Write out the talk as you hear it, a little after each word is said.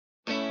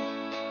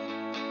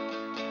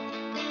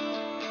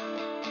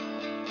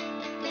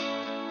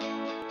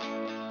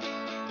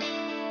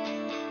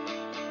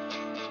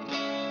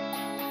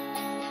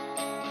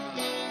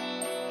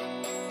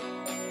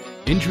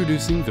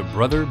Introducing the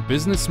Brother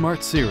Business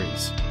Smart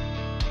Series.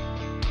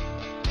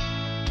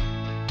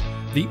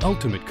 The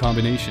ultimate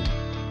combination.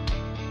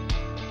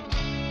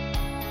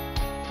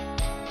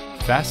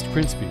 Fast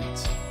print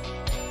speeds.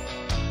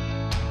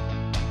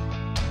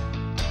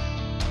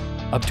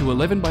 Up to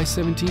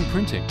 11:17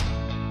 printing.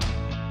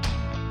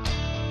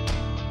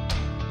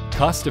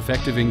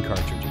 Cost-effective ink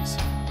cartridges.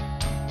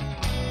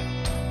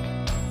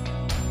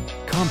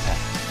 Compact.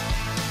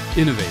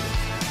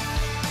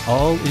 Innovative.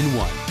 All in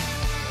one.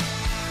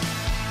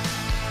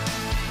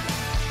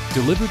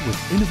 Delivered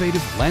with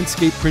innovative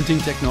landscape printing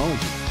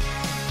technology.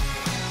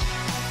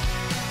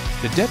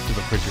 The depth of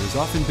a printer has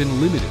often been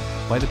limited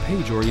by the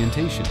page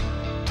orientation.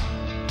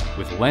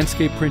 With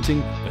landscape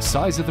printing, the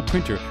size of the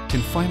printer can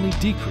finally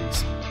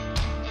decrease,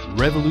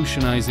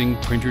 revolutionizing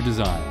printer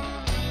design.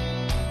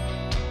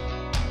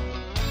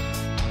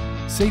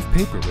 Save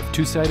paper with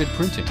two-sided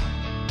printing.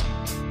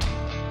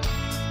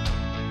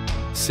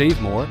 Save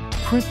more,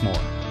 print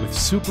more with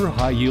super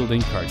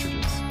high-yielding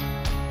cartridges.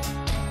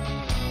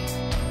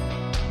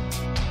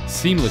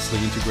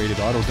 Seamlessly integrated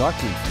auto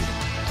document feeder.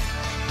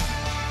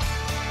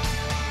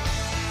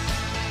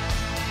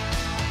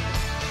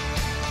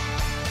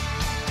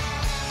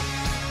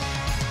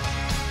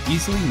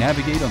 Easily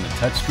navigate on the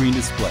touchscreen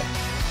display.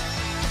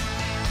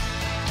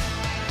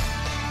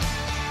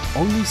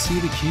 Only see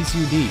the keys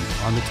you need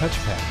on the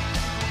touchpad.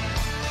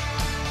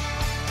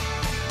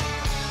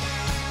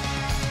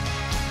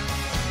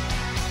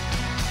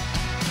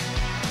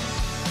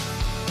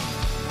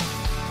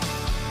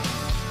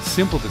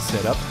 Simple to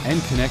set up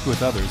and connect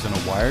with others on a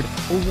wired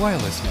or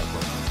wireless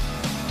network.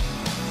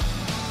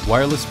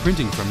 Wireless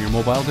printing from your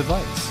mobile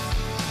device.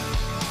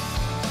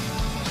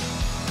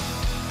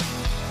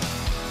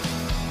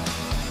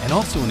 And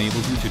also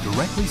enables you to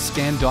directly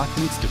scan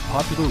documents to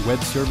popular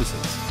web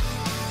services.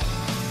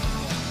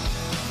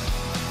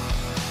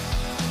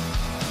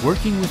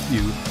 Working with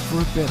you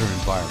for a better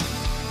environment.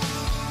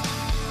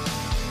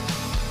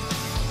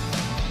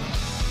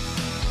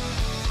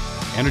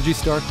 Energy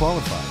Star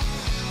qualified.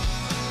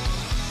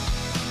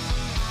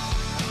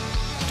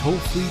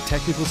 Toll-free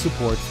technical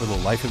support for the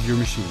life of your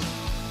machine.